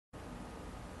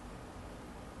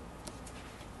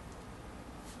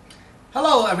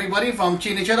Hello everybody from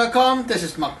Jian.com. This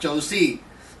is Mark Josie.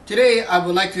 Today I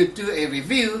would like to do a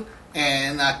review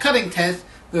and cutting test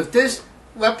with this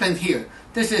weapon here.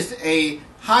 This is a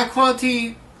high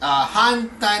quality Han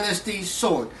Dynasty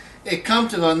sword. It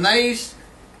comes with a nice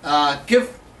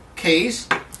gift case,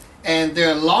 and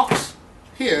there are locks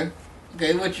here,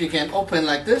 okay, which you can open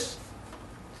like this.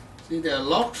 See, there are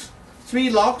locks, 3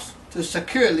 locks to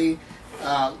securely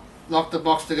lock the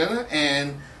box together.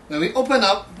 And when we open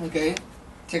up, okay,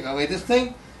 take away this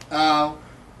thing,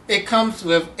 it comes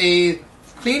with a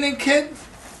cleaning kit.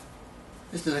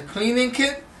 This is a cleaning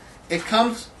kit. It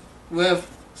comes with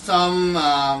some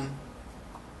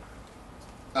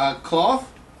cloth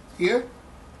here,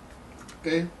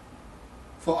 okay,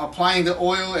 for applying the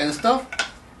oil and stuff.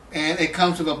 And it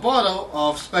comes with a bottle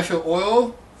of special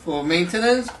oil for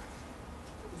maintenance,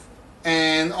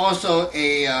 and also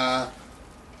a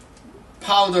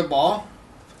powder ball.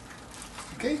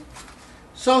 Okay,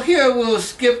 so here we'll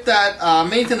skip that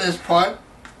maintenance part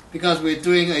because we're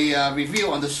doing a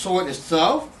review on the sword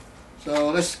itself.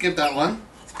 So let's skip that one.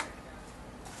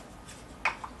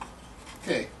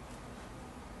 Okay,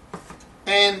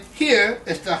 and here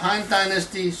is the Han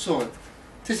Dynasty sword.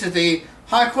 This is a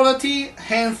high quality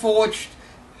hand forged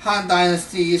Han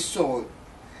Dynasty sword.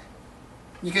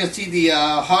 You can see the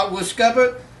hardwood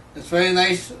scabbard. It's very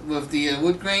nice with the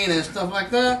wood grain and stuff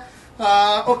like that.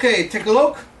 Okay, take a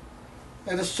look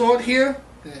at the sword here.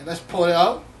 Okay, let's pull it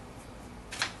out.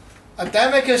 A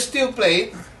Damascus steel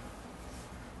blade.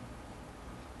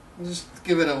 Just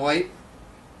give it a wipe.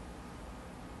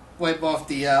 Wipe off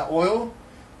the oil.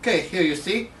 Okay, here you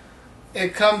see.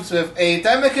 It comes with a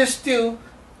Damascus steel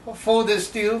folded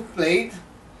steel blade.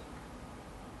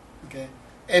 Okay,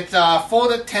 it's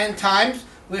folded 10 times,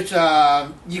 which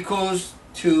equals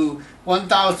to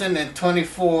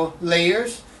 1024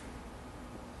 layers.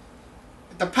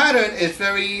 The pattern is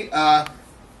very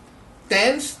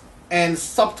dense and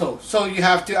subtle, so you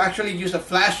have to actually use a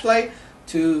flashlight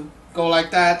to go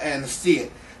like that and see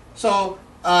it. So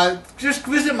just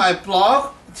visit my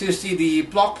blog to see the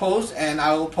blog post, and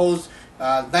I will post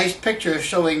nice pictures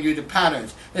showing you the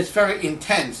patterns. It's very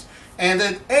intense, and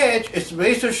the edge is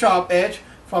razor sharp edge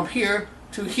from here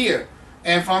to here,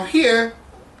 and from here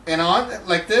and on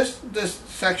like this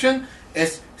section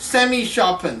is semi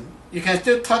sharpened. You can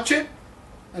still touch it,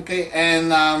 okay,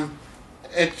 and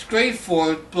it's great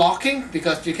for blocking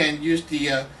because you can use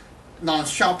the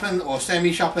non-sharpened or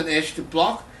semi-sharpened edge to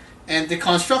block, and the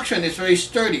construction is very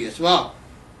sturdy as well.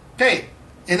 Okay,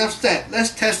 enough said.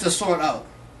 Let's test the sword out.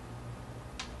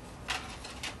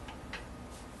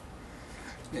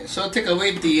 Okay, so take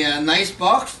away the nice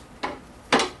box,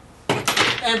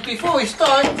 and before we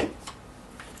start,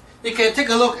 you can take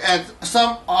a look at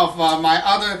some of my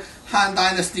other Han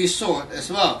Dynasty sword as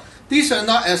well. These are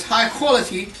not as high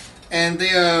quality, and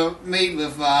they are made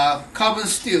with carbon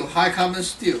steel, high carbon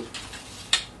steel,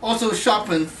 also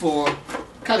sharpened for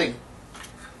cutting.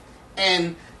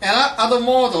 And another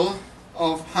model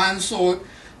of Han sword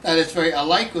that is very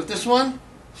alike with this one,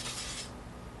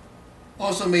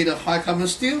 also made of high carbon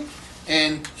steel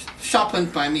and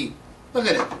sharpened by me. Look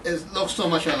at it, it looks so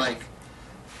much alike.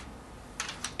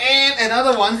 And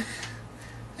another one,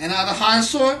 another Han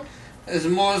sword, is a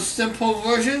more simple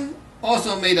version,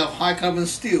 also made of high carbon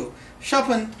steel,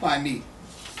 sharpened by me.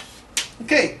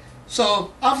 Okay,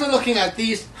 so after looking at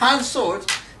these Han swords,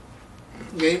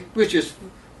 okay, which is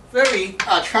very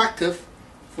attractive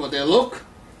for their look,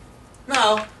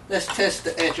 now let's test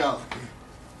the edge out.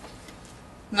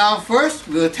 Now first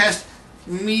we'll test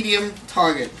medium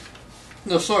target.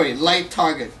 No, sorry, light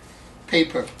target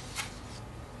paper.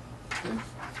 Okay.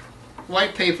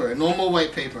 White paper, normal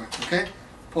white paper. Okay,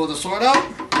 pull the sword out.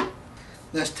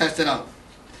 Let's test it out.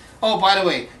 Oh, by the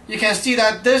way, you can see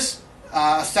that this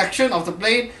section of the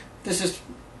blade, this is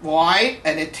wide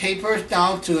and it tapers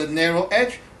down to a narrow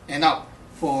edge and up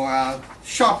for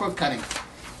sharper cutting.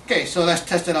 Okay, so let's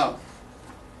test it out.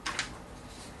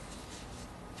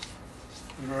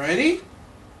 Ready?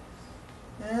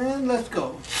 And let's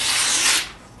go.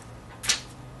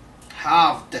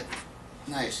 Halved it.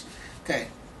 Nice. Okay,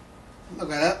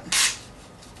 look at that.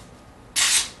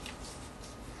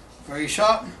 Very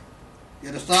sharp. The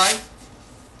other side.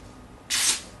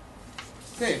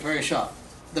 Okay, very sharp.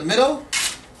 The middle.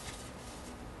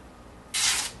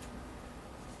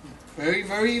 Very,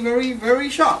 very, very, very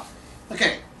sharp.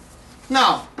 Okay.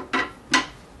 Now,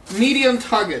 medium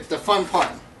target, the fun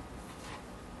part.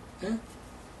 Okay.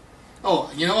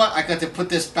 Oh, you know what? I got to put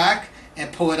this back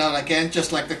and pull it out again,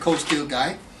 just like the cold steel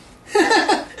guy.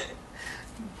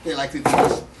 They like to do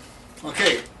this.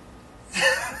 Okay.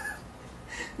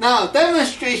 Now,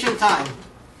 demonstration time.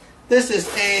 this is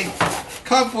a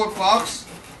cardboard box.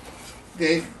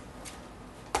 Okay,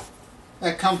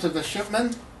 that comes with a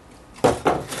shipment.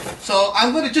 So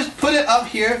I'm going to just put it up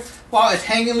here while it's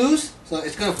hanging loose, so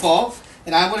it's going to fall.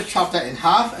 And I'm going to chop that in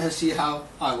half and see how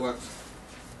it works.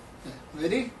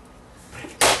 Ready?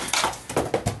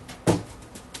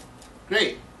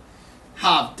 Great.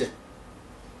 Halved.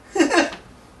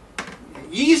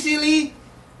 Easily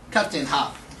cut in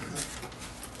half.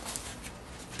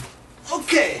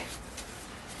 Okay.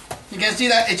 You can see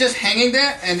that it's just hanging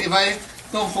there, and if I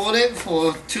don't hold it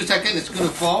for 2 seconds, it's going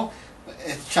to fall.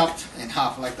 It's chopped in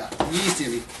half like that.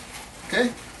 Easily.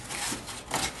 Okay?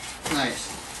 Nice.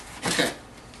 Okay.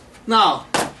 Now,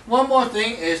 one more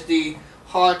thing is the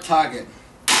hard target.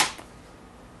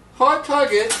 Hard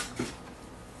target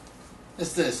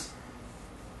is this.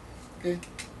 Okay?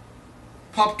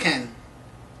 Pop can.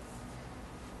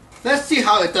 Let's see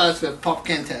how it does with pop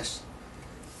can test.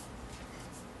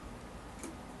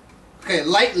 Okay,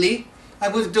 lightly.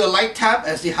 I'm going to do a light tap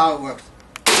and see how it works.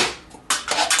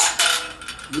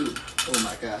 Ooh, oh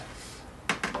my god.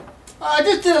 I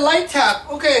just did a light tap.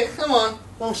 Okay, come on.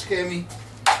 Don't scare me.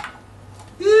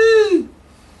 Woo!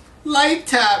 Light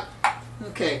tap.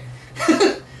 Okay.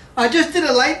 I just did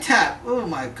a light tap. Oh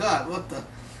my god, what the...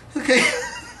 Okay.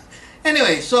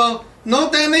 Anyway, so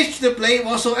no damage to the blade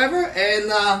whatsoever,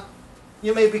 and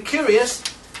you may be curious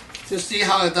to see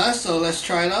how it does, so let's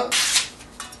try it out.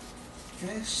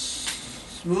 Okay,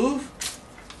 smooth.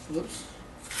 Whoops.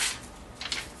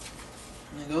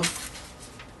 There you go.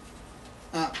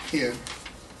 Up here.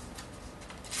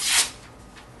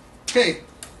 Okay.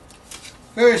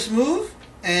 Very smooth,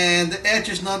 and the edge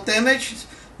is not damaged.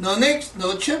 No nicks,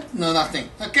 no chip, no nothing.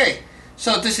 Okay,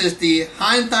 so this is the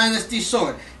Han Dynasty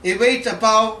sword. It weighs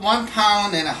about 1.5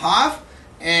 pounds,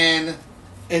 and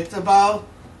it's about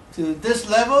to this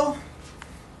level.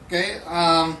 Okay,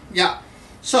 yeah.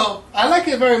 So I like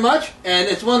it very much, and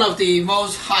it's one of the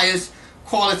most highest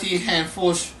quality hand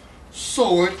forged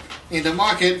sword in the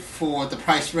market for the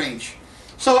price range.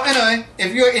 So anyway,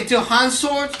 if you're into Han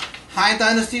swords, Han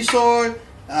Dynasty sword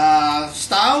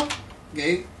style,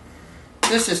 okay,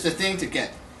 this is the thing to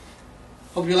get.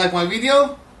 Hope you like my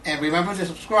video, and remember to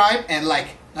subscribe and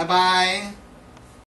like. Bye bye.